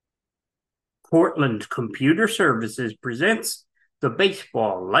Portland Computer Services presents the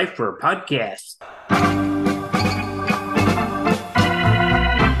Baseball Lifer Podcast.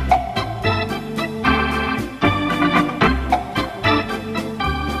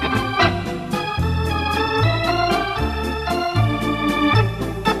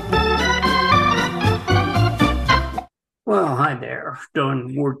 Well, hi there. Don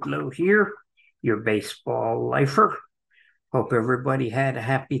Wardlow here, your Baseball Lifer. Hope everybody had a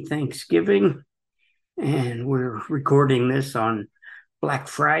happy Thanksgiving. And we're recording this on Black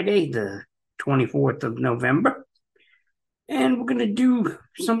Friday, the 24th of November. And we're going to do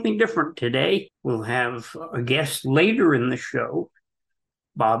something different today. We'll have a guest later in the show.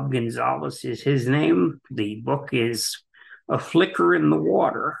 Bob Gonzalez is his name. The book is A Flicker in the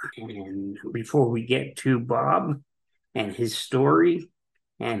Water. And before we get to Bob and his story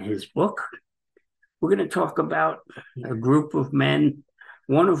and his book, we're going to talk about a group of men,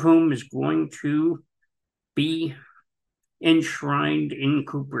 one of whom is going to be enshrined in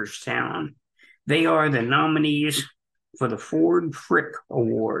Cooperstown. They are the nominees for the Ford Frick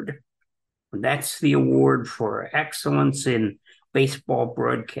Award. That's the award for excellence in baseball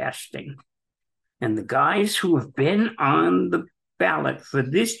broadcasting. And the guys who have been on the ballot for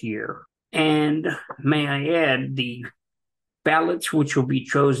this year, and may I add, the ballots which will be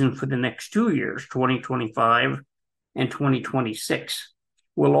chosen for the next 2 years, 2025 and 2026,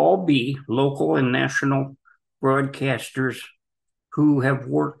 will all be local and national broadcasters who have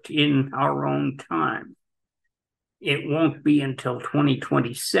worked in our own time. It won't be until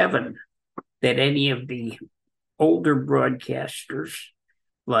 2027 that any of the older broadcasters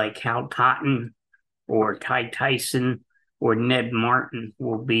like Hal Totten or Ty Tyson or Ned Martin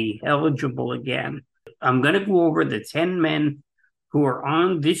will be eligible again. I'm going to go over the 10 men who are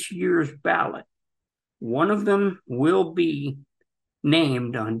on this year's ballot. One of them will be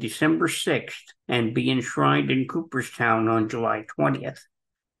named on December 6th and be enshrined in Cooperstown on July 20th.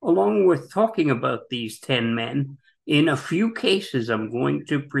 Along with talking about these 10 men, in a few cases, I'm going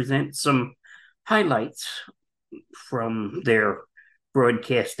to present some highlights from their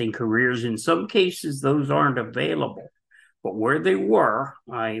broadcasting careers. In some cases, those aren't available. But where they were,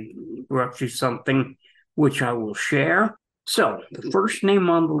 I brought you something which I will share. So, the first name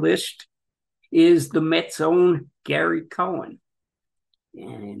on the list is the Mets' own Gary Cohen.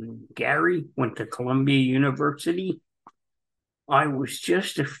 And Gary went to Columbia University. I was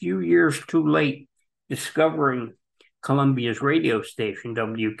just a few years too late discovering Columbia's radio station,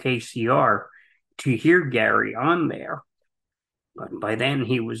 WKCR, to hear Gary on there. But by then,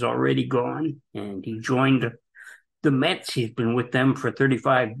 he was already gone, and he joined the Mets. He's been with them for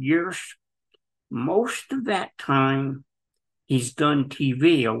 35 years. Most of that time, he's done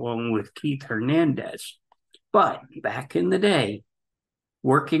TV along with Keith Hernandez. But back in the day,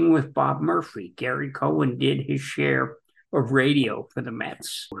 working with Bob Murphy, Gary Cohen did his share of radio for the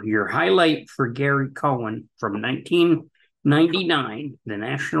Mets. Your highlight for Gary Cohen from 1999, the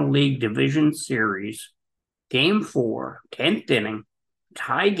National League Division Series, Game 4, 10th inning,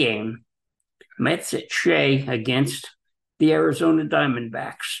 tie game, Mets at Shea against the Arizona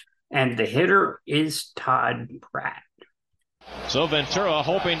Diamondbacks. And the hitter is Todd Pratt. So Ventura,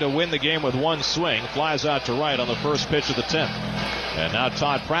 hoping to win the game with one swing, flies out to right on the first pitch of the 10th. And now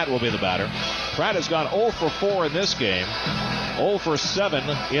Todd Pratt will be the batter. Pratt has gone 0 for 4 in this game, 0 for 7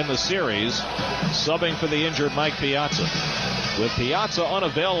 in the series, subbing for the injured Mike Piazza. With Piazza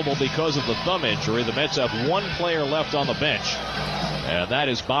unavailable because of the thumb injury, the Mets have one player left on the bench, and that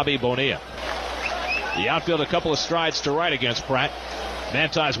is Bobby Bonilla. The outfield a couple of strides to right against Pratt.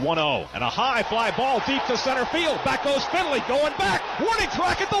 Manti's 1-0, and a high fly ball deep to center field. Back goes Finley, going back. Warning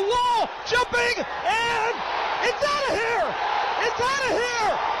track at the wall, jumping, and it's out of here! It's out of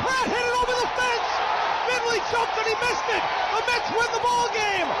here! Pratt hit it over the fence! Finley jumped and he missed it! The Mets win the ball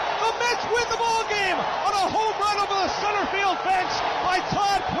game! The Mets win the ball game on a home run over the center field fence by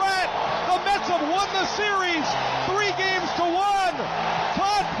Todd Pratt. The Mets have won the series 3-1.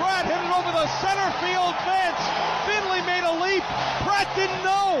 Todd Pratt hit it over the center field fence. Finley made a leap. Pratt didn't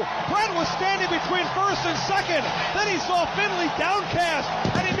know. Pratt was standing between first and second. Then he saw Finley downcast,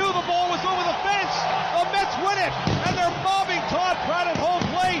 and he knew the ball was over the fence. The Mets win it, and they're mobbing Todd Pratt at home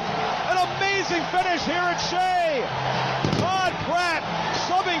plate. An amazing finish here at Shea. Todd Pratt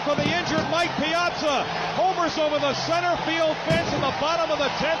subbing for the injured Mike Piazza. Homers over the center field fence in the bottom of the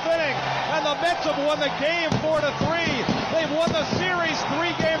 10th inning, and the Mets have won the game 4-3. They've won the series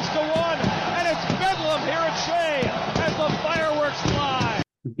 3-1, and it's bedlam here at Shea as the fireworks fly.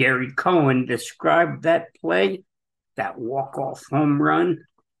 Gary Cohen described that play, that walk-off home run.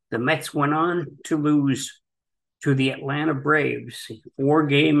 The Mets went on to lose to the Atlanta Braves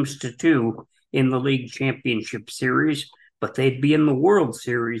 4-2 in the league championship series, but they'd be in the World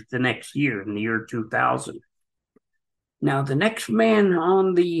Series the next year, in the year 2000. Now, the next man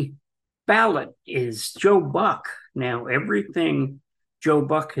on the ballot is Joe Buck. Now, everything Joe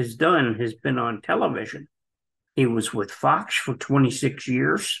Buck has done has been on television. He was with Fox for 26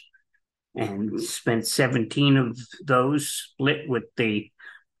 years and spent 17 of those split with the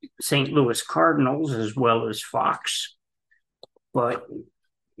St. Louis Cardinals as well as Fox. But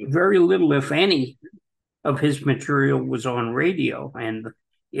very little, if any, of his material was on radio. And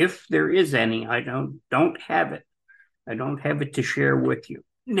if there is any, I don't have it. I don't have it to share with you.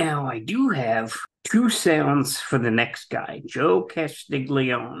 Now, I do have two sounds for the next guy, Joe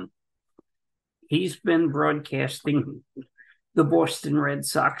Castiglione. He's been broadcasting the Boston Red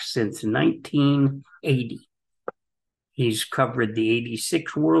Sox since 1980. He's covered the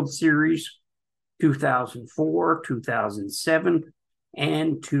 86 World Series, 2004, 2007,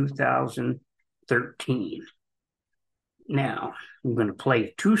 and 2013. Now, I'm going to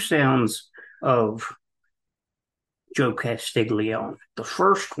play two sounds of Joe Castiglione. The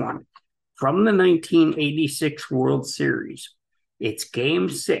first one from the 1986 World Series. It's Game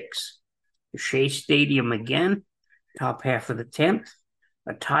 6. Shea Stadium again, top half of the 10th,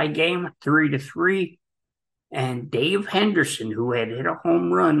 a tie game, 3-3, and Dave Henderson, who had hit a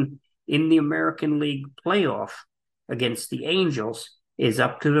home run in the American League playoff against the Angels, is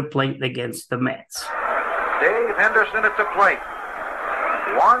up to the plate against the Mets. Dave Henderson at the plate.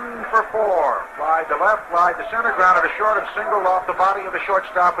 1 for 4. Fly to left, fly to center, grounded to short and single off the body of the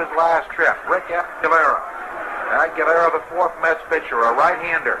shortstop his last trip, Rick Aguilera. Aguilera, the fourth Mets pitcher, a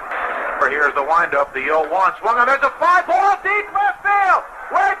right-hander. Here's the windup, the 0-1. Swung on, there's a fly ball deep left field.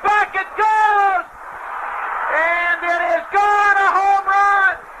 Way back it goes! And it is gone, a home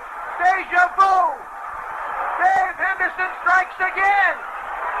run! Deja vu! Dave Henderson strikes again.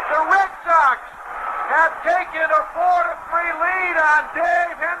 The Red Sox have taken a 4-3 lead on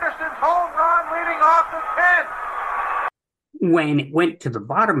Dave Henderson's home run leading off the 10th. When it went to the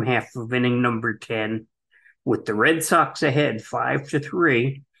bottom half of inning number 10, with the Red Sox ahead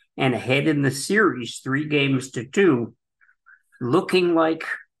 5-3, and ahead in the series 3-2, looking like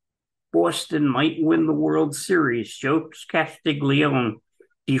Boston might win the World Series, Joe Castiglione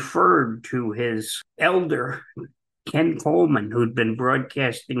deferred to his elder, Ken Coleman, who'd been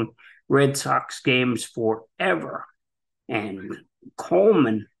broadcasting Red Sox games forever. And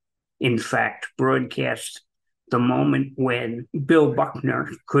Coleman, in fact, broadcast the moment when Bill Buckner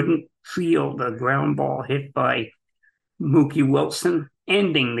couldn't field a ground ball hit by Mookie Wilson,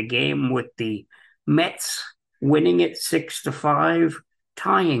 ending the game with the Mets winning it 6-5,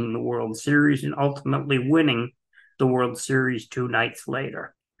 tying the World Series, and ultimately winning the World Series 2 nights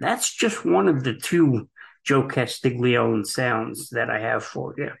later. That's just one of the two Joe Castiglione sounds that I have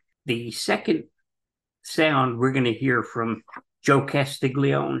for you. The second sound we're going to hear from Joe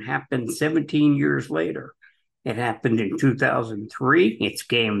Castiglione happened 17 years later. It happened in 2003. It's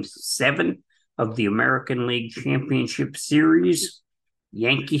Game 7 of the American League Championship Series.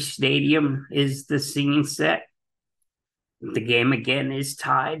 Yankee Stadium is the scene set. The game again is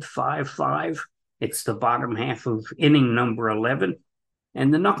tied 5-5. It's the bottom half of inning number 11.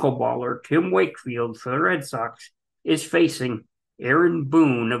 And the knuckleballer, Tim Wakefield, for the Red Sox, is facing Aaron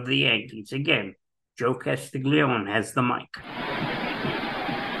Boone of the Yankees. Again, Joe Castiglione has the mic.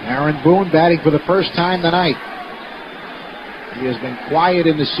 Aaron Boone batting for the first time tonight. He has been quiet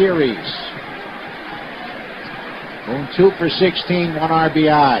in the series. Boone 2 for 16, 1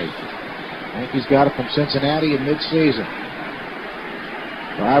 RBI. Yankees got it from Cincinnati in mid-season.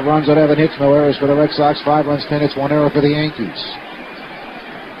 5 runs, 11 hits, no errors for the Red Sox. 5 runs, 10 hits, 1 error for the Yankees.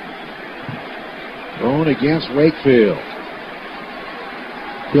 Boone against Wakefield.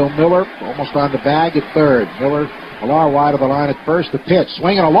 Bill Miller almost on the bag at third. Miller a long wide of the line at first. The pitch,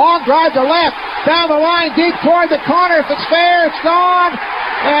 swinging a long drive to left, down the line, deep toward the corner. If it's fair, it's gone,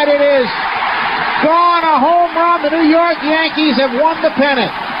 and it is gone. A home run. The New York Yankees have won the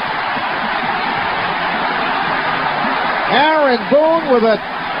pennant. Aaron Boone with a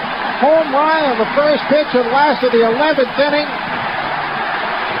home run on the first pitch that lasted the 11th inning.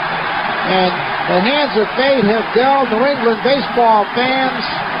 And the hands of fate have dealt New England baseball fans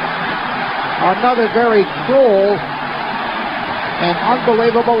another very cruel and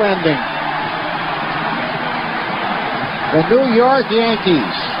unbelievable ending. The New York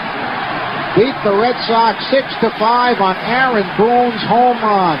Yankees beat the Red Sox 6-5 on Aaron Boone's home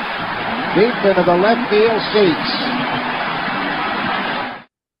run, deep into the left field seats.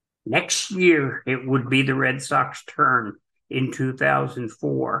 Next year, it would be the Red Sox turn in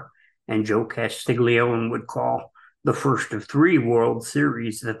 2004, and Joe Castiglione would call the first of 3 World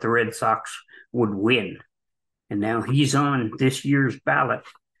Series that the Red Sox would win. And now he's on this year's ballot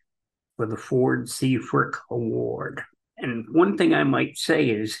for the Ford C. Frick Award. And one thing I might say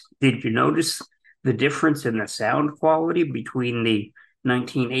is, did you notice the difference in the sound quality between the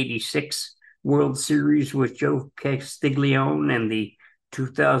 1986 World Series with Joe Castiglione and the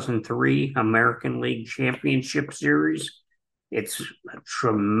 2003 American League Championship Series? It's a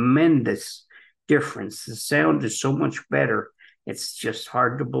tremendous difference. The sound is so much better. It's just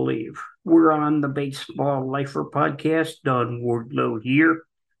hard to believe. We're on the Baseball Lifer podcast. Don Wardlow here.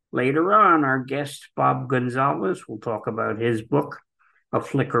 Later on, our guest, Bob Gonzalez, will talk about his book, A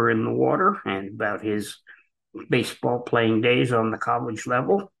Flicker in the Water, and about his baseball playing days on the college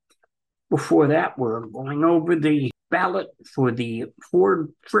level. Before that, we're going over the ballot for the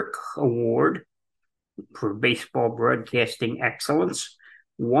Ford Frick Award for baseball broadcasting excellence.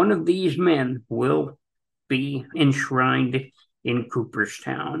 One of these men will be enshrined in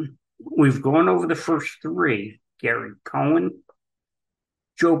Cooperstown. We've gone over the first three: Gary Cohen,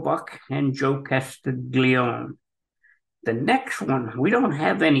 Joe Buck, and Joe Castiglione. The next one, we don't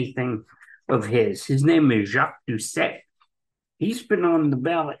have anything of his. His name is Jacques Doucette. He's been on the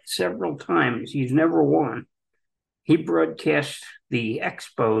ballot several times. He's never won. He broadcast the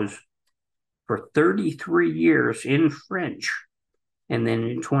Expos for 33 years in French. And then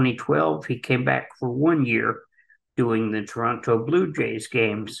in 2012, he came back for 1 year doing the Toronto Blue Jays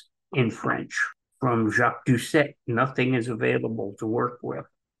games in French. From Jacques Doucette, nothing is available to work with.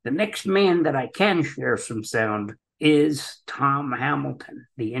 The next man that I can share some sound is Tom Hamilton,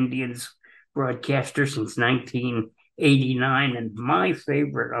 the Indians broadcaster since 1989, and my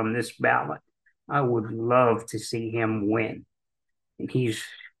favorite on this ballot. I would love to see him win. And he's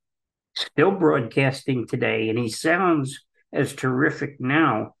still broadcasting today, and he sounds as terrific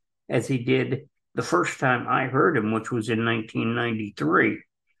now as he did the first time I heard him, which was in 1993.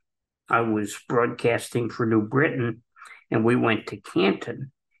 I was broadcasting for New Britain, and we went to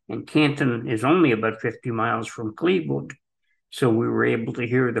Canton, and Canton is only about 50 miles from Cleveland, so we were able to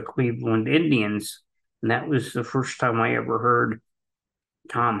hear the Cleveland Indians, and that was the first time I ever heard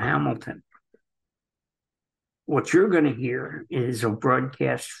Tom Hamilton. What you're going to hear is a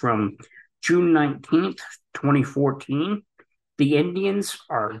broadcast from June 19th, 2014. The Indians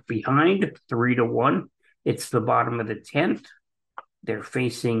are behind 3-1. It's the bottom of the 10th. They're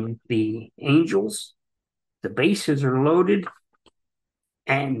facing the Angels. The bases are loaded,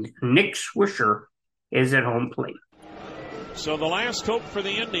 and Nick Swisher is at home plate. So the last hope for the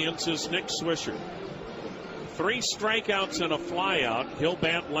Indians is Nick Swisher. 3 strikeouts and a flyout. He'll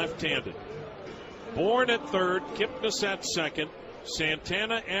bat left-handed. Bourne at third, Kipnis at second,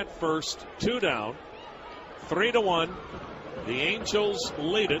 Santana at first, 2 down, 3-1. The Angels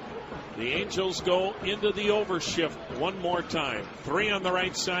lead it. The Angels go into the overshift one more time. 3 on the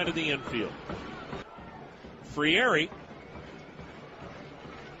right side of the infield. Frieri,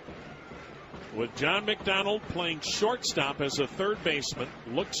 with John McDonald playing shortstop as a third baseman,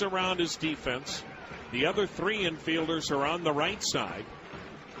 looks around his defense. The other 3 infielders are on the right side.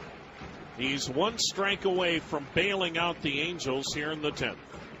 He's 1 strike away from bailing out the Angels here in the 10th.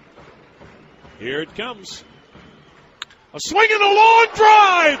 Here it comes. A swing and a long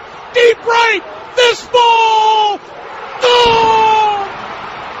drive. Deep right. This ball. Gone.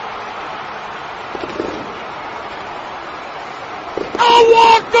 A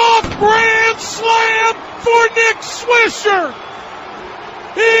walk-off grand slam for Nick Swisher.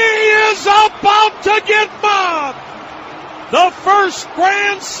 He is about to get mobbed. The first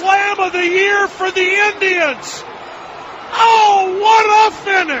grand slam of the year for the Indians. Oh, what a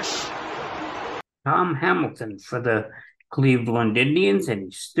finish. Tom Hamilton for the Cleveland Indians, and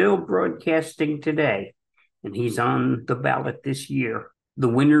he's still broadcasting today, and he's on the ballot this year. The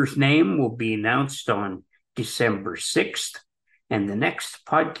winner's name will be announced on December 6th, and the next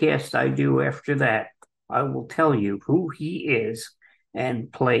podcast I do after that, I will tell you who he is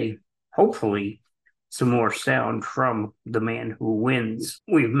and play, hopefully, some more sound from the man who wins.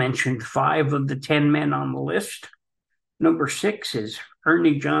 We've mentioned 5 of the 10 men on the list. Number 6 is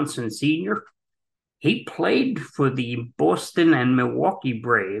Ernie Johnson Sr. He played for the Boston and Milwaukee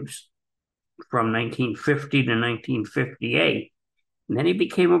Braves from 1950 to 1958. And then he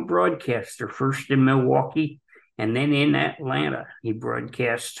became a broadcaster, first in Milwaukee and then in Atlanta. He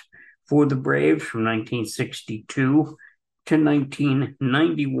broadcast for the Braves from 1962 to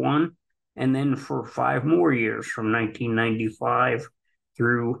 1991, and then for 5 more years from 1995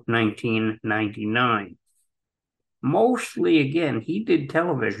 through 1999. Mostly, again, he did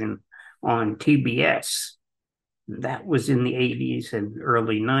television on TBS. That was in the 80s and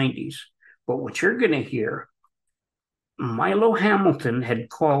early 90s. But what you're going to hear, Milo Hamilton had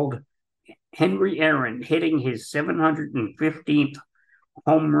called Henry Aaron hitting his 715th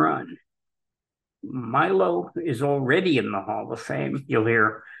home run. Milo is already in the Hall of Fame. You'll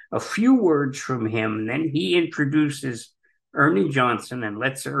hear a few words from him. Then he introduces Ernie Johnson and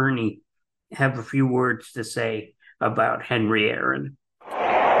lets Ernie have a few words to say about Henry Aaron.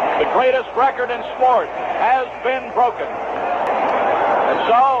 The greatest record in sport has been broken. And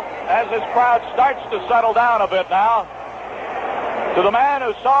so, as this crowd starts to settle down a bit now, to the man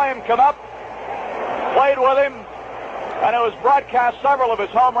who saw him come up, played with him, and who has broadcast several of his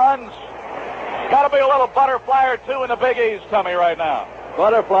home runs, got to be a little butterfly or two in the Big East tummy right now.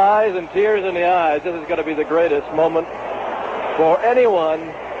 Butterflies and tears in the eyes. This is going to be the greatest moment for anyone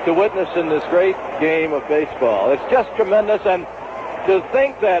to witness in this great game of baseball. It's just tremendous, and to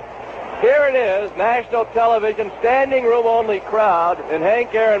think that here it is, national television, standing room only crowd, and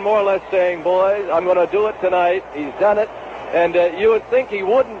Hank Aaron more or less saying, boys, I'm going to do it tonight. He's done it, and you would think he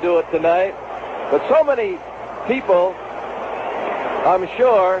wouldn't do it tonight, but so many people, I'm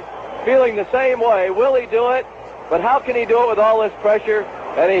sure, feeling the same way. Will he do it? But how can he do it with all this pressure?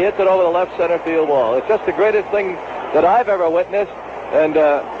 And he hits it over the left center field wall. It's just the greatest thing that I've ever witnessed. And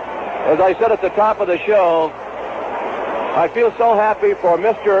as I said at the top of the show, I feel so happy for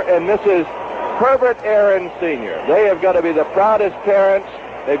Mr. and Mrs. Herbert Aaron Sr. They have got to be the proudest parents.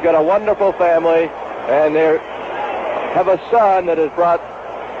 They've got a wonderful family, and they have a son that has brought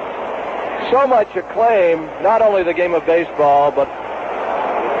so much acclaim, not only the game of baseball, but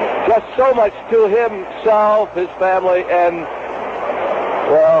just so much to himself, his family, and,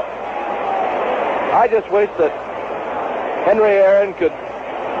 well, I just wish that Henry Aaron could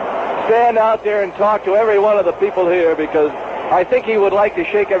stand out there and talk to every one of the people here, because I think he would like to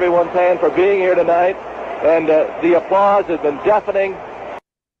shake everyone's hand for being here tonight, and the applause has been deafening.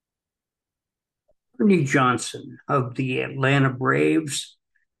 Ernie Johnson of the Atlanta Braves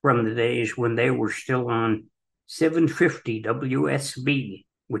from the days when they were still on 750 WSB,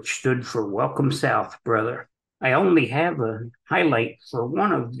 which stood for Welcome South, brother. I only have a highlight for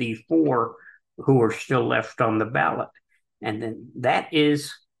one of the four who are still left on the ballot, and then that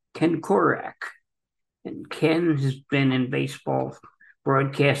is Ken Korach. And Ken has been in baseball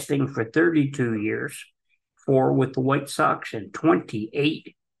broadcasting for 32 years, 4 with the White Sox and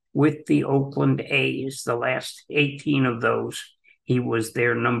 28 with the Oakland A's. The last 18 of those, he was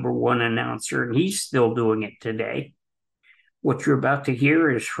their number one announcer, and he's still doing it today. What you're about to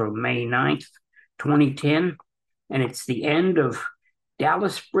hear is from May 9th, 2010, and it's the end of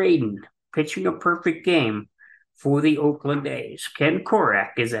Dallas Braden pitching a perfect game for the Oakland A's. Ken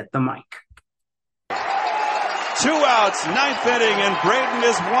Korach is at the mic. 2 outs, 9th inning, and Braden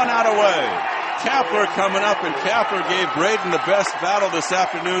is 1 out away. Kapler coming up, and Kapler gave Braden the best battle this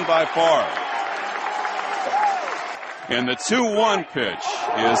afternoon by far. And the 2-1 pitch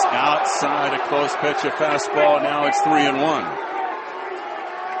is outside, a close pitch, a fastball. Now it's 3-1.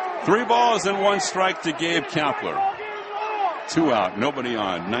 3 balls and 1 strike to Gabe Kapler. 2 out, nobody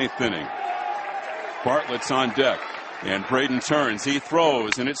on, 9th inning. Bartlett's on deck, and Braden turns. He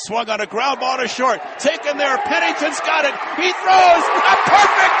throws, and it's swung on a ground ball to short. Taken there, Pennington's got it. He throws a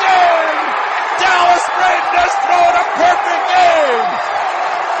perfect game. Dallas Braden has thrown a perfect game.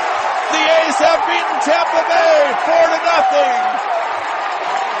 The A's have beaten Tampa Bay 4-0.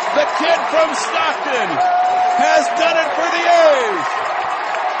 The kid from Stockton has done it for the A's.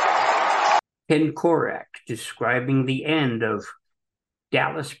 Ken Korach describing the end of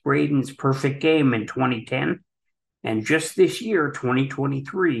Dallas Braden's perfect game in 2010. And just this year,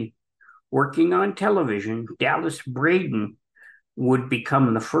 2023, working on television, Dallas Braden would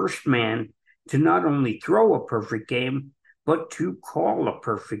become the first man to not only throw a perfect game, but to call a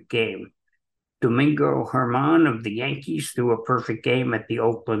perfect game. Domingo Germán of the Yankees threw a perfect game at the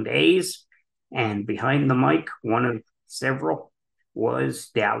Oakland A's, and behind the mic, one of several, was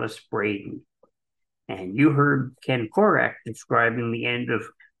Dallas Braden. And you heard Ken Korach describing the end of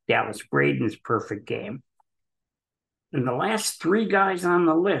Dallas Braden's perfect game. And the last 3 guys on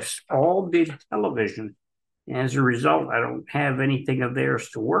the list all did television. As a result, I don't have anything of theirs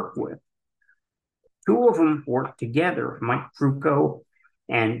to work with. 2 of them work together, Mike Frucco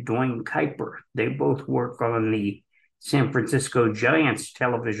and Dwayne Kuiper. They both work on the San Francisco Giants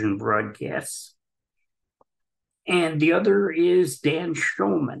television broadcasts. And the other is Dan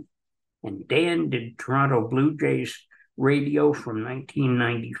Shulman. And Dan did Toronto Blue Jays radio from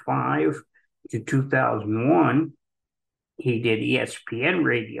 1995 to 2001. He did ESPN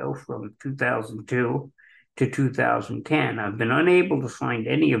radio from 2002 to 2010. I've been unable to find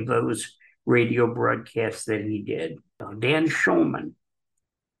any of those radio broadcasts that he did. Dan Shulman,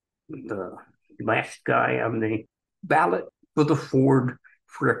 the last guy on the ballot for the Ford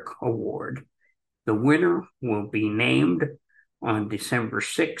Frick Award. The winner will be named on December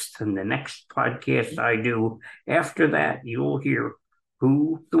 6th, and the next podcast I do after that, you'll hear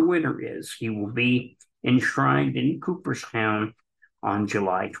who the winner is. He will be enshrined in Cooperstown on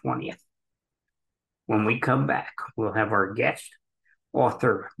July 20th. When we come back, we'll have our guest,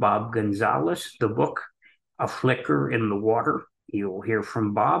 author Bob Gonzalez, the book A Flicker in the Water. You'll hear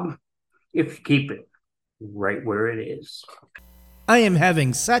from Bob if you keep it right where it is. I am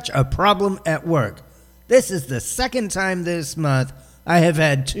having such a problem at work. This is the second time this month I have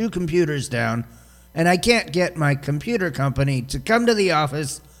had 2 computers down, and I can't get my computer company to come to the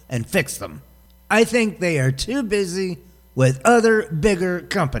office and fix them. I think they are too busy with other bigger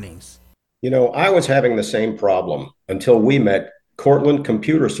companies. You know, I was having the same problem until we met Cortland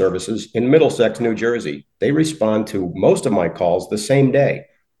Computer Services in Middlesex, New Jersey. They respond to most of my calls the same day,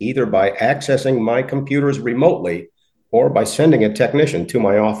 either by accessing my computers remotely or by sending a technician to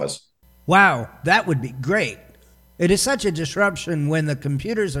my office. Wow, that would be great. It is such a disruption when the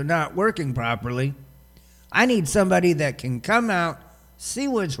computers are not working properly. I need somebody that can come out, see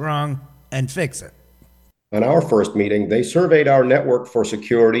what's wrong, and fix it. On our first meeting, they surveyed our network for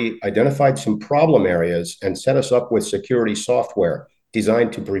security, identified some problem areas, and set us up with security software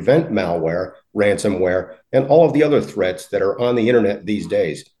designed to prevent malware, ransomware, and all of the other threats that are on the internet these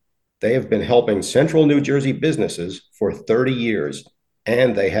days. They have been helping Central New Jersey businesses for 30 years,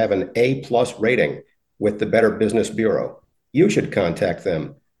 and they have an A+ rating with the Better Business Bureau. You should contact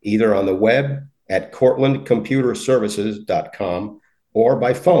them either on the web at cortlandcomputerservices.com or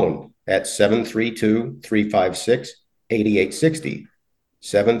by phone at 732-356-8860.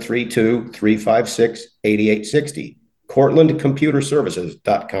 732-356-8860.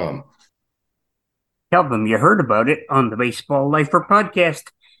 cortlandcomputerservices.com. Tell them you heard about it on the Baseball Lifer podcast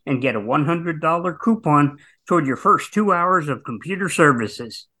and get a $100 coupon toward your first 2 hours of computer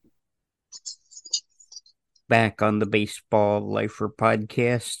services. Back on the Baseball Lifer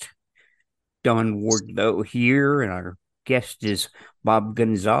podcast, Don Wardlow here, and our guest is Bob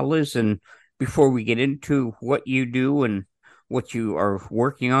Gonzalez. And before we get into what you do and what you are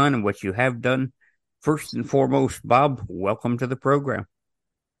working on and what you have done, first and foremost, Bob, welcome to the program.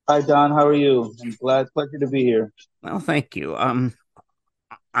 Hi, Don. How are you? I'm pleasure to be here. Well, thank you. I'm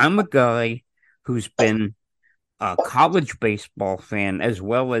a guy who's been a college baseball fan as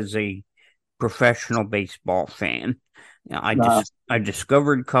well as a professional baseball fan. I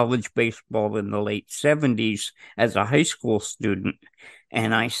discovered college baseball in the late 70s as a high school student,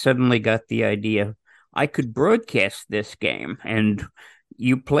 and I suddenly got the idea I could broadcast this game. And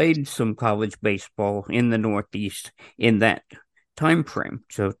you played some college baseball in the Northeast in that time frame.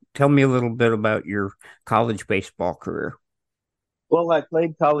 So tell me a little bit about your college baseball career. Well, I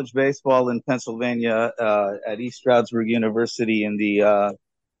played college baseball in Pennsylvania at East Stroudsburg University in the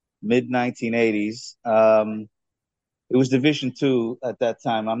mid-1980s. It was Division II at that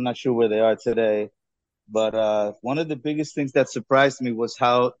time. I'm not sure where they are today. But one of the biggest things that surprised me was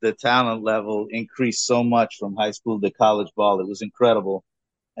how the talent level increased so much from high school to college ball. It was incredible.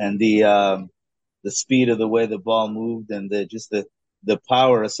 And the speed of the way the ball moved and the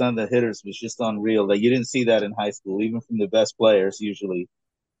power of some of the hitters was just unreal. Like, you didn't see that in high school, even from the best players usually.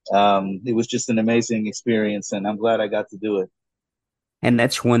 It was just an amazing experience, and I'm glad I got to do it. And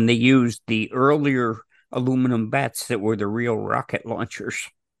that's when they used the earlier aluminum bats that were the real rocket launchers.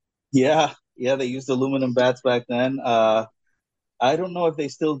 Yeah, they used aluminum bats back then. I don't know if they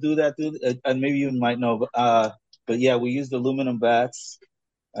still do that, and maybe you might know, but yeah, we used aluminum bats,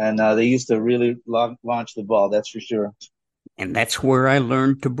 and they used to really launch the ball, that's for sure. And that's where I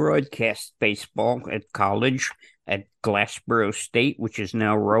learned to broadcast baseball at college at Glassboro State, which is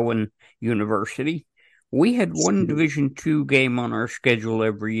now Rowan University. We had one Division II game on our schedule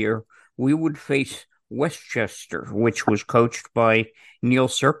every year. We would face Westchester, which was coached by Neil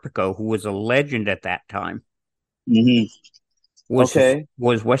Serpico, who was a legend at that time. Mm-hmm.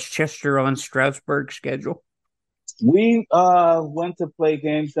 Was Westchester on Stroudsburg's schedule? We went to play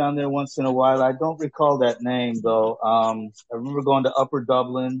games down there once in a while. I don't recall that name, though. I remember going to Upper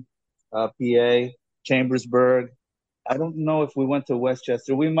Dublin, PA, Chambersburg. I don't know if we went to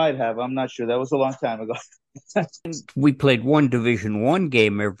Westchester. We might have. I'm not sure. That was a long time ago. We played one Division I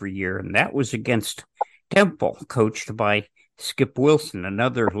game every year, and that was against Temple, coached by Skip Wilson,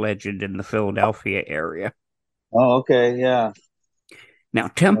 another legend in the Philadelphia area. Oh, okay, yeah. Now,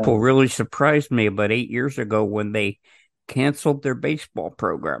 Temple really surprised me about 8 years ago when they canceled their baseball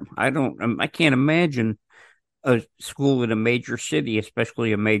program. I can't imagine a school in a major city,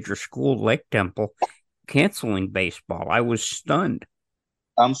 especially a major school like Temple, canceling baseball. I was stunned.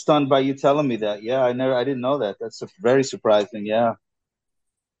 I'm stunned by you telling me that. Yeah, I didn't know that. That's very surprising. Yeah.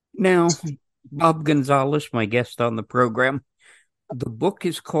 Now, Bob Gonzalez, my guest on the program, the book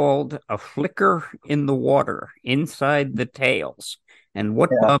is called A Flicker in the Water, Inside the Tales. And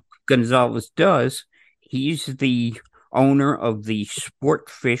what Yeah. Bob Gonzalez does, he's the owner of the sport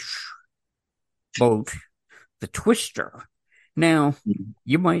fish boat, the Twister. Now,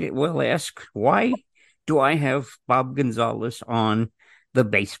 you might well ask, why do I have Bob Gonzalez on the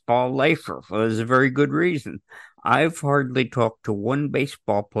Baseball Lifer? Well, there's a very good reason. I've hardly talked to one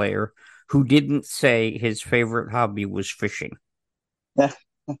baseball player who didn't say his favorite hobby was fishing. Ted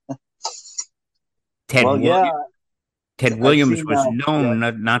Well, yeah, Williams, Ted I've Williams seen was that. Yeah.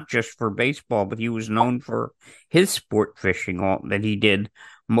 known not just for baseball, but he was known for his sport fishing that he did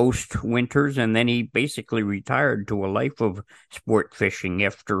most winters, and then he basically retired to a life of sport fishing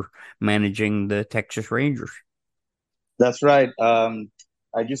after managing the Texas Rangers. That's right.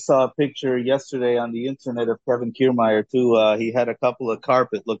 I just saw a picture yesterday on the internet of Kevin Kiermaier too. He had a couple of carp,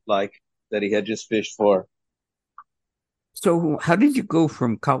 it looked like, that he had just fished for. So, how did you go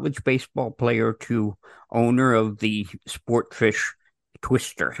from college baseball player to owner of the sport fish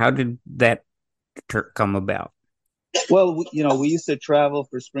Twister? How did that come about? Well, we used to travel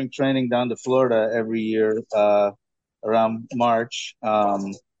for spring training down to Florida every year around March.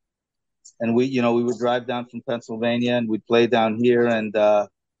 And we would drive down from Pennsylvania and we'd play down here. And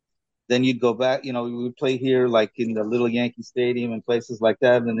then you'd go back, we would play here like in the little Yankee Stadium and places like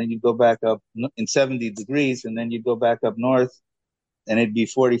that. And then you'd go back up in 70 degrees and then you'd go back up north and it'd be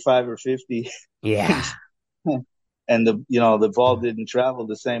 45 or 50. Yeah. And the ball didn't travel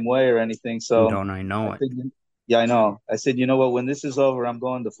the same way or anything. So Don't I know it? yeah, I know. I said, you know what, when this is over, I'm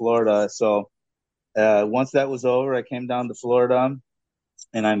going to Florida. So once that was over, I came down to Florida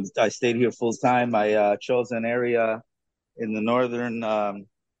and I stayed here full time. I chose an area in the northern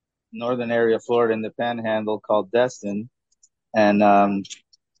area of Florida in the Panhandle called Destin, and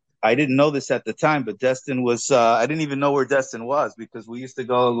I didn't know this at the time, but Destin was I didn't even know where Destin was because we used to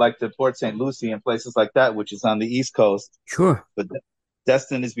go like to Port St. Lucie and places like that, which is on the East Coast. Sure. But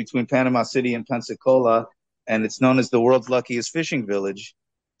Destin is between Panama City and Pensacola, and it's known as the world's luckiest fishing village.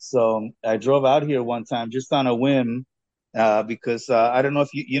 So I drove out here one time just on a whim because I don't know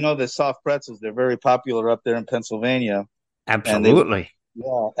if you know the soft pretzels. They're very popular up there in Pennsylvania. Absolutely.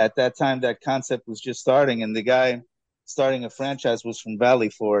 At that time, that concept was just starting, and the guy starting a franchise was from Valley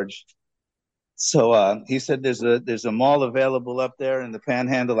Forge. So he said there's a mall available up there in the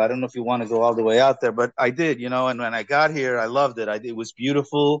Panhandle. I don't know if you want to go all the way out there, but I did, and when I got here, I loved it. It was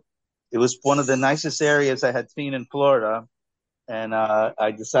beautiful. It was one of the nicest areas I had seen in Florida, and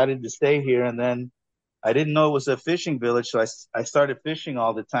I decided to stay here. And then I didn't know it was a fishing village, so I started fishing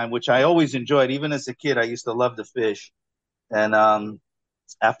all the time, which I always enjoyed. Even as a kid, I used to love to fish. And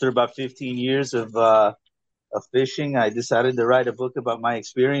after about 15 years of fishing, I decided to write a book about my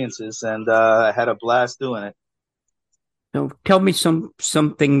experiences, and I had a blast doing it. So tell me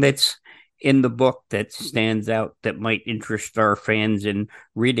something that's in the book that stands out that might interest our fans in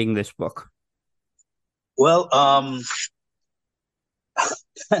reading this book. Well,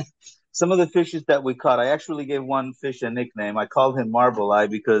 some of the fishes that we caught, I actually gave one fish a nickname. I called him Marble Eye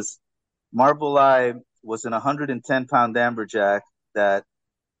because Marble Eye was an 110-pound amberjack that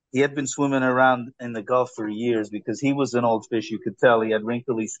he had been swimming around in the Gulf for years because he was an old fish. You could tell he had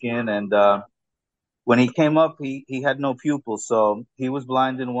wrinkly skin, and when he came up, he had no pupils, so he was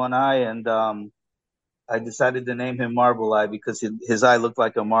blind in one eye. And I decided to name him Marble Eye because his eye looked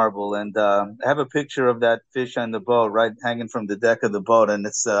like a marble. And I have a picture of that fish on the boat, right, hanging from the deck of the boat, and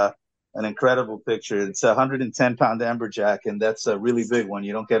it's an incredible picture. It's a 110-pound amberjack, and that's a really big one.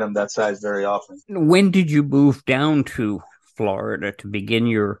 You don't get them that size very often. When did you move down to Florida to begin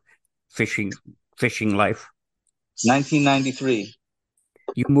your fishing life? 1993.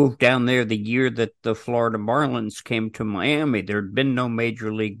 You moved down there the year that the Florida Marlins came to Miami. There had been no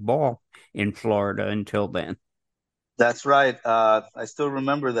Major League ball in Florida until then. That's right. I still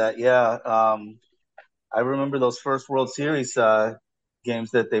remember that. Yeah. I remember those first World Series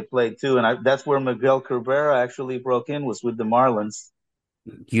games that they played too. And that's where Miguel Cabrera actually broke in, was with the Marlins.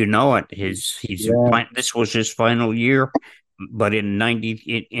 You know it. This was his final year, but in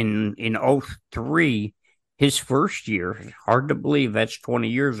 03, his first year, hard to believe that's 20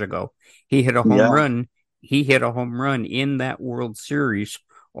 years ago, he hit a home run. He hit a home run in that World Series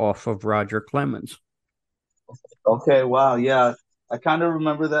off of Roger Clemens. Okay, wow, yeah. I kind of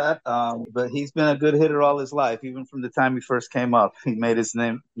remember that, but he's been a good hitter all his life, even from the time he first came up. He made his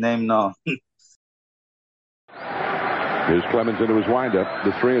name known. Here's Clemens into his windup,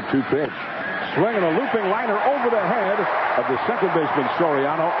 the 3-2 pitch. Swinging a looping liner over the head of the second baseman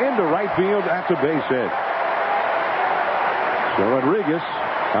Soriano into right field at the base hit. So Rodriguez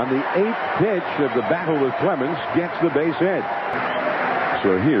on the 8th pitch of the battle with Clemens, gets the base hit.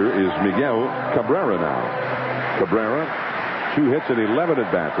 So here is Miguel Cabrera now. Cabrera, 2 hits and 11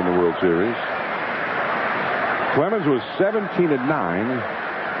 at-bats in the World Series. Clemens was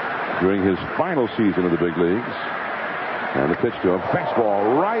 17-9 during his final season of the big leagues. And the pitch to him,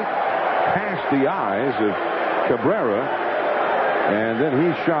 fastball right past the eyes of Cabrera. And then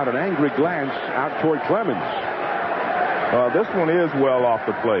he shot an angry glance out toward Clemens. This one is well off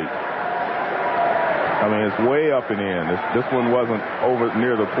the plate. I mean, it's way up and in. This one wasn't over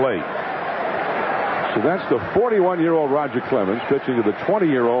near the plate. So that's the 41-year-old Roger Clemens pitching to the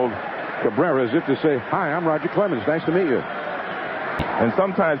 20-year-old Cabrera, as if to say, "Hi, I'm Roger Clemens. Nice to meet you." And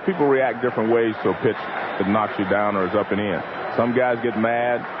sometimes people react different ways to a pitch that knocks you down or is up and in. Some guys get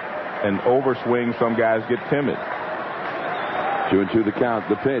mad and overswing. Some guys get timid. 2-2 the count.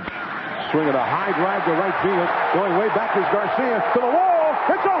 The pitch. Swinging a high drive to right field. Going way back is Garcia to the wall.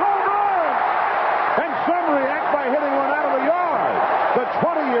 It's a home run! And some react by hitting one out of the yard. The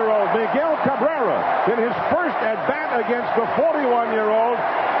 20-year-old Miguel Cabrera in his first at-bat against the 41-year-old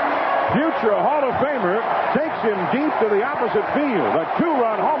future Hall of Famer takes him deep to the opposite field. A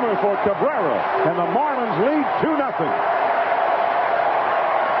 2-run homer for Cabrera. And the Marlins lead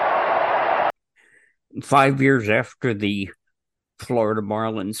 2-0. 5 years after the Florida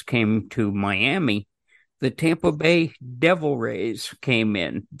Marlins came to Miami, the Tampa Bay Devil Rays came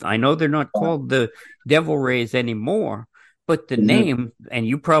in. I know they're not called the Devil Rays anymore, but the name, and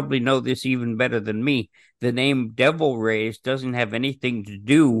you probably know this even better than me, the name Devil Rays doesn't have anything to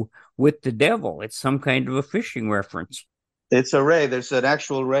do with the devil. It's some kind of a fishing reference. It's a ray. There's an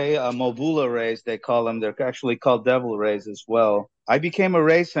actual ray, Mobula Rays, they call them. They're actually called Devil Rays as well. I became a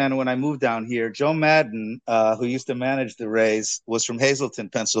Rays fan when I moved down here. Joe Madden, who used to manage the Rays, was from Hazleton,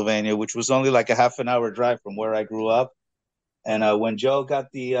 Pennsylvania, which was only like a half an hour drive from where I grew up. And when Joe got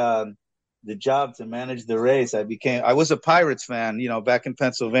the job to manage the Rays, I was a Pirates fan, back in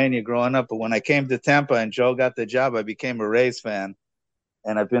Pennsylvania growing up. But when I came to Tampa and Joe got the job, I became a Rays fan.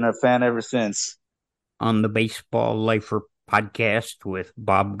 And I've been a fan ever since. On the Baseball Lifer podcast with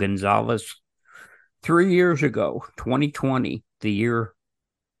Bob Gonzalez, 3 years ago, 2020, the year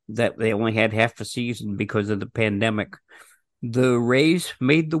that they only had half a season because of the pandemic, the Rays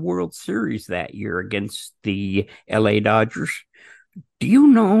made the World Series that year against the LA Dodgers. Do you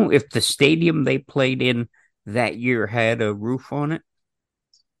know if the stadium they played in that year had a roof on it?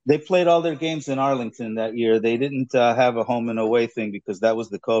 They played all their games in Arlington that year. They didn't have a home and away thing because that was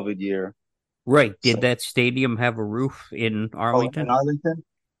the COVID year. Right. Did that stadium have a roof in Arlington? In Arlington?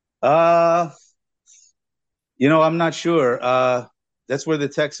 I'm not sure. That's where the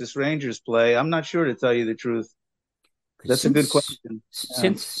Texas Rangers play. I'm not sure, to tell you the truth. That's a good question.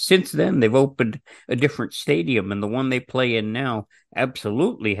 Since then, they've opened a different stadium, and the one they play in now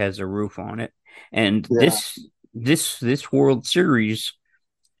absolutely has a roof on it. And this World Series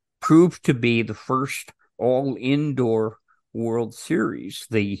proved to be the first all-indoor World Series.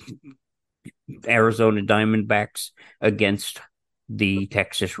 The Arizona Diamondbacks against the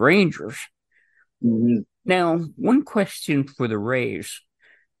Texas Rangers. Mm-hmm. Now, one question for the Rays.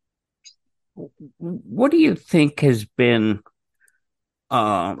 What do you think has been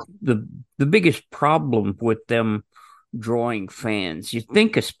the biggest problem with them drawing fans? You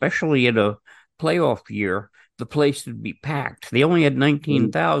think, especially in a playoff year, the place would be packed. They only had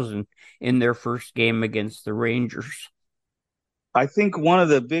 19,000 in their first game against the Rangers. I think one of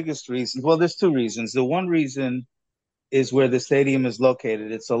the biggest reasons, well, there's two reasons. The one reason is where the stadium is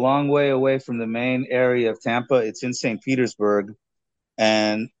located. It's a long way away from the main area of Tampa. It's in St. Petersburg,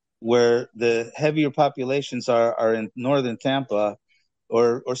 and where the heavier populations are in northern Tampa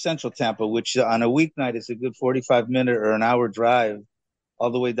or central Tampa, which on a weeknight is a good 45-minute or an hour drive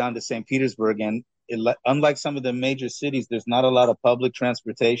all the way down to St. Petersburg. And unlike some of the major cities, there's not a lot of public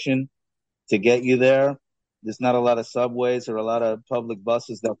transportation to get you there. There's not a lot of subways or a lot of public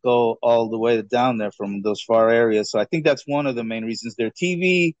buses that go all the way down there from those far areas. So I think that's one of the main reasons. Their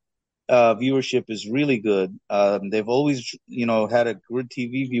TV viewership is really good. They've always, had a good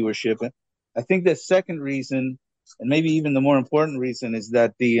TV viewership. I think the second reason, and maybe even the more important reason, is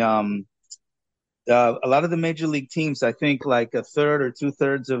that a lot of the major league teams, I think like a third or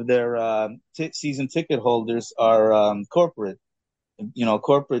 2/3 of their season ticket holders are corporate.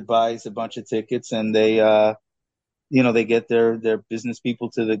 Corporate buys a bunch of tickets, and they get their business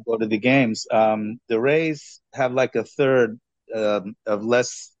people to go to the games. The Rays have like a third of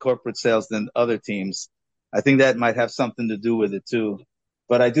less corporate sales than other teams. I think that might have something to do with it too.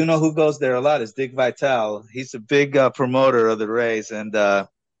 But I do know who goes there a lot is Dick Vitale. He's a big promoter of the Rays, and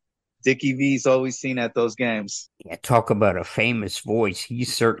Dickie V's always seen at those games. Yeah, talk about a famous voice.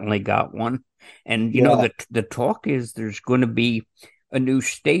 He's certainly got one. And Yeah, the talk is there's going to be a new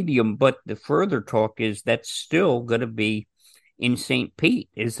stadium, but the further talk is that's still going to be in St. Pete.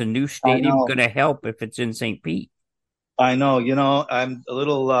 Is the new I stadium know. going to help if it's in St. Pete? I know. I'm a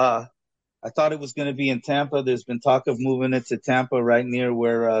little. I thought it was going to be in Tampa. There's been talk of moving it to Tampa, right near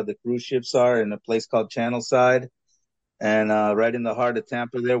where the cruise ships are, in a place called Channelside, and right in the heart of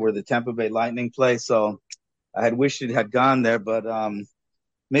Tampa, there where the Tampa Bay Lightning play. So I had wished it had gone there, but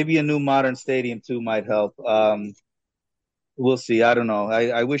maybe a new modern stadium too might help. We'll see. I don't know.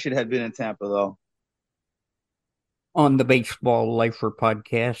 I wish it had been in Tampa though. On the Baseball Lifer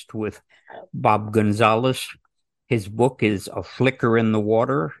podcast with Bob Gonzalez. His book is A Flicker in the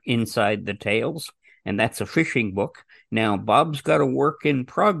Water Inside the Tales, and that's a fishing book. Now, Bob's got a work in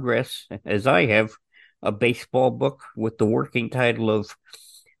progress, as I have, a baseball book with the working title of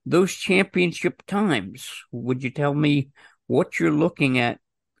Those Championship Times. Would you tell me what you're looking at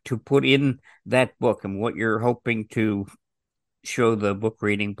to put in that book and what you're hoping to show the book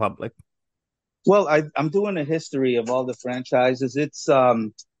reading public? Well, I'm doing a history of all the franchises. It's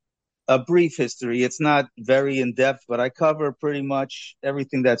a brief history. It's not very in depth, but I cover pretty much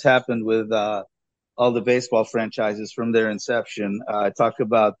everything that's happened with all the baseball franchises from their inception. I talk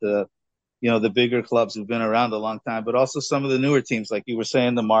about the bigger clubs who've been around a long time, but also some of the newer teams, like you were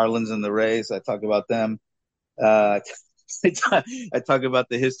saying, the Marlins and the Rays. I talk about them. Uh, I talk about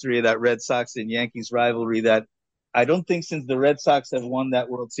the history of that Red Sox and Yankees rivalry that I don't think since the Red Sox have won that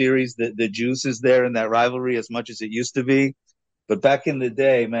World Series, the juice is there in that rivalry as much as it used to be. But back in the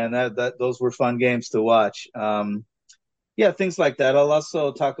day, man, that those were fun games to watch. Yeah, things like that. I'll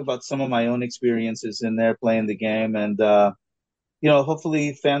also talk about some of my own experiences in there playing the game, and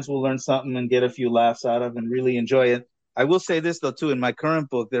hopefully fans will learn something and get a few laughs out of and really enjoy it. I will say this though too, in my current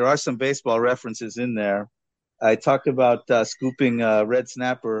book, there are some baseball references in there. I talk about scooping a red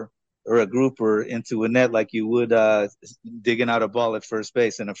snapper or a grouper into a net like you would digging out a ball at first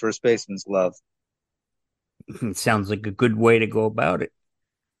base in a first baseman's glove. It sounds like a good way to go about it.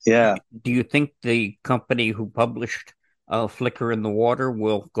 Yeah. Do you think the company who published Flicker in the Water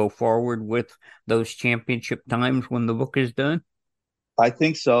will go forward with those championship times when the book is done? I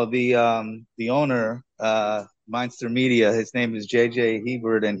think so. The owner, Mindster Media, his name is JJ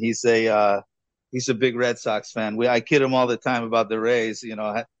Hebert, and he's a big Red Sox fan. I kid him all the time about the Rays,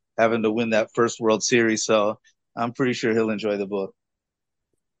 having to win that first World Series. So I'm pretty sure he'll enjoy the book.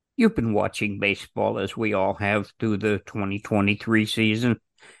 You've been watching baseball as we all have through the 2023 season.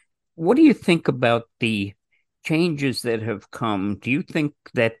 What do you think about the changes that have come? Do you think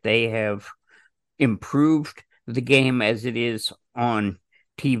that they have improved the game as it is on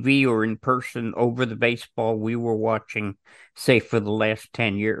TV or in person over the baseball we were watching, say, for the last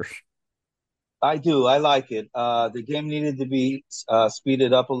 10 years? I do. I like it. The game needed to be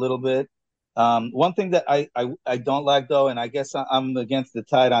speeded up a little bit. One thing that I don't like, though, and I guess I'm against the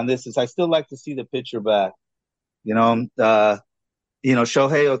tide on this, is I still like to see the pitcher back. Shohei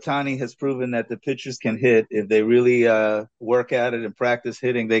Ohtani has proven that the pitchers can hit if they really work at it and practice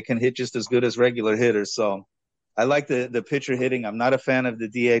hitting. They can hit just as good as regular hitters. So I like the pitcher hitting. I'm not a fan of the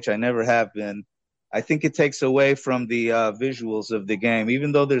DH. I never have been. I think it takes away from the visuals of the game.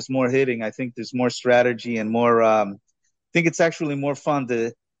 Even though there's more hitting, I think there's more strategy and more. I think it's actually more fun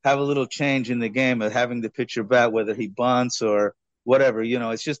to have a little change in the game of having the pitcher bat, whether he bunts or whatever.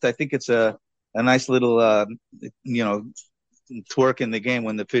 It's just I think it's a nice little twerk in the game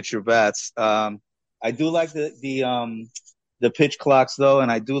when the pitcher bats. I do like the pitch clocks though,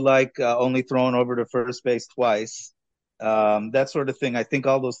 and I do like only throwing over to first base twice. That sort of thing. I think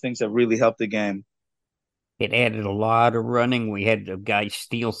all those things have really helped the game. It added a lot of running. We had a guy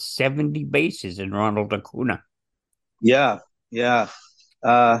steal 70 bases in Ronald Acuna. Yeah, yeah.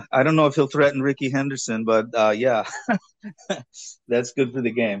 I don't know if he'll threaten Ricky Henderson, but yeah, that's good for the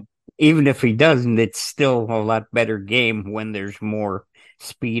game. Even if he doesn't, it's still a lot better game when there's more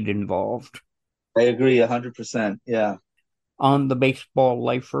speed involved. I agree 100%. Yeah. On the Baseball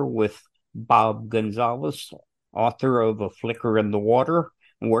Lifer with Bob Gonzalez, author of A Flicker in the Water,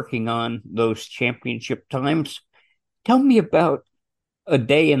 working on those championship times. Tell me about a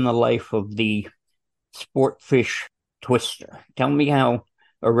day in the life of the Sportfish Twister. Tell me how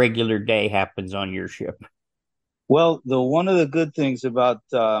a regular day happens on your ship. Well, the one of the good things about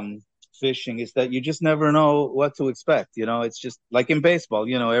fishing is that you just never know what to expect. It's just like in baseball.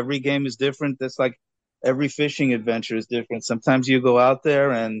 Every game is different. That's like every fishing adventure is different. Sometimes you go out there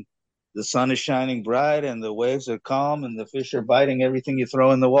and the sun is shining bright and the waves are calm and the fish are biting everything you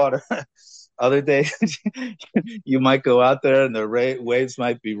throw in the water. Other days, you might go out there and the waves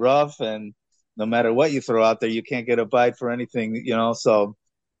might be rough, and no matter what you throw out there, you can't get a bite for anything, So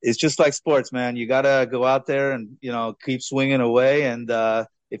it's just like sports, man. You got to go out there and, keep swinging away. And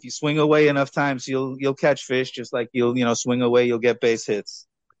if you swing away enough times, you'll catch fish, just like you'll swing away, you'll get base hits.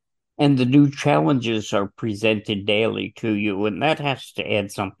 And the new challenges are presented daily to you, and that has to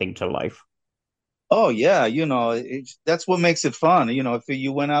add something to life. Oh yeah, that's what makes it fun. If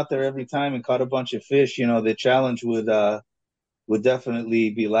you went out there every time and caught a bunch of fish, the challenge would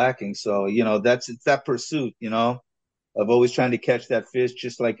definitely be lacking. So, it's that pursuit, of always trying to catch that fish,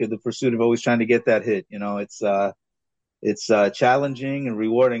 just like the pursuit of always trying to get that hit. It's challenging and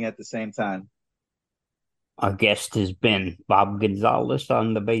rewarding at the same time. Our guest has been Bob Gonzalez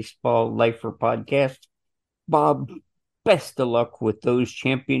on the Baseball Lifer podcast. Bob, best of luck with those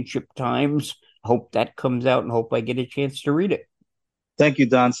championship times. Hope that comes out and hope I get a chance to read it. Thank you,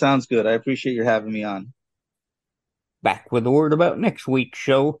 Don. Sounds good. I appreciate your having me on. Back with a word about next week's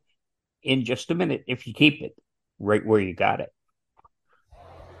show in just a minute, if you keep it right where you got it.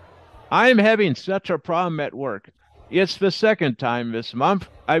 I'm having such a problem at work. It's the second time this month.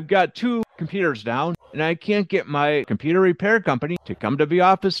 I've got 2 computers down, and I can't get my computer repair company to come to the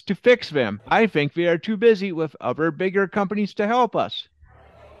office to fix them. I think they are too busy with other bigger companies to help us.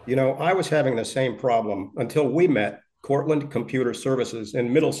 I was having the same problem until we met Cortland Computer Services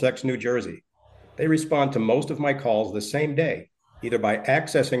in Middlesex, New Jersey. They respond to most of my calls the same day, either by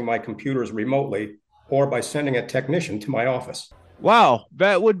accessing my computers remotely or by sending a technician to my office. Wow,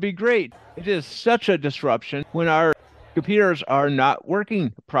 that would be great. It is such a disruption when our computers are not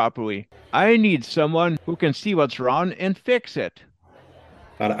working properly. I need someone who can see what's wrong and fix it.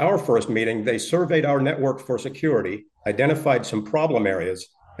 On our first meeting, they surveyed our network for security, identified some problem areas,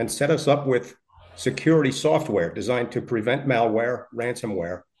 and set us up with security software designed to prevent malware,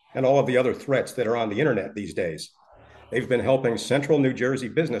 ransomware, and all of the other threats that are on the internet these days. They've been helping central New Jersey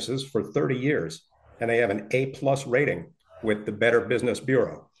businesses for 30 years, and they have an A+ rating with the Better Business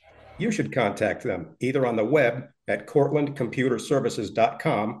Bureau. You should contact them either on the web at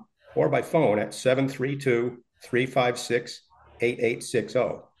cortlandcomputerservices.com or by phone at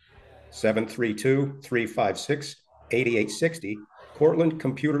 732-356-8860. 732-356-8860,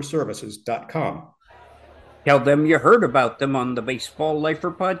 cortlandcomputerservices.com. Tell them you heard about them on the Baseball Lifer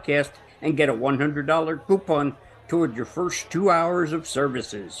podcast and get a $100 coupon toward your first 2 hours of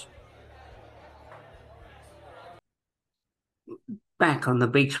services. Back on the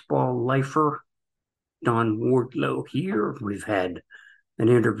Baseball Lifer, Don Wardlow here. We've had an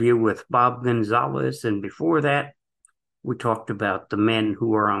interview with Bob Gonzalez, and before that, we talked about the men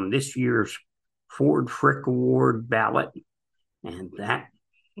who are on this year's Ford Frick Award ballot, and that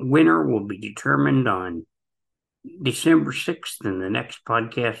winner will be determined on December 6th. In the next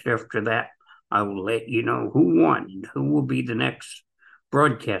podcast after that, I will let you know who won and who will be the next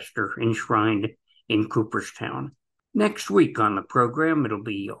broadcaster enshrined in Cooperstown. Next week on the program, it'll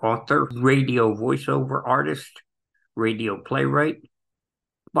be author, radio voiceover artist, radio playwright,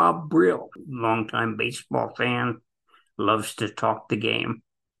 Bob Brill, longtime baseball fan, loves to talk the game,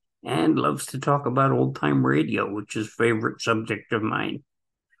 and loves to talk about old-time radio, which is a favorite subject of mine.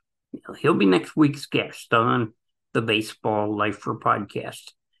 He'll be next week's guest on the Baseball Lifer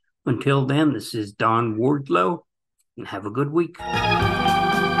podcast. Until then, this is Don Wardlow, and have a good week.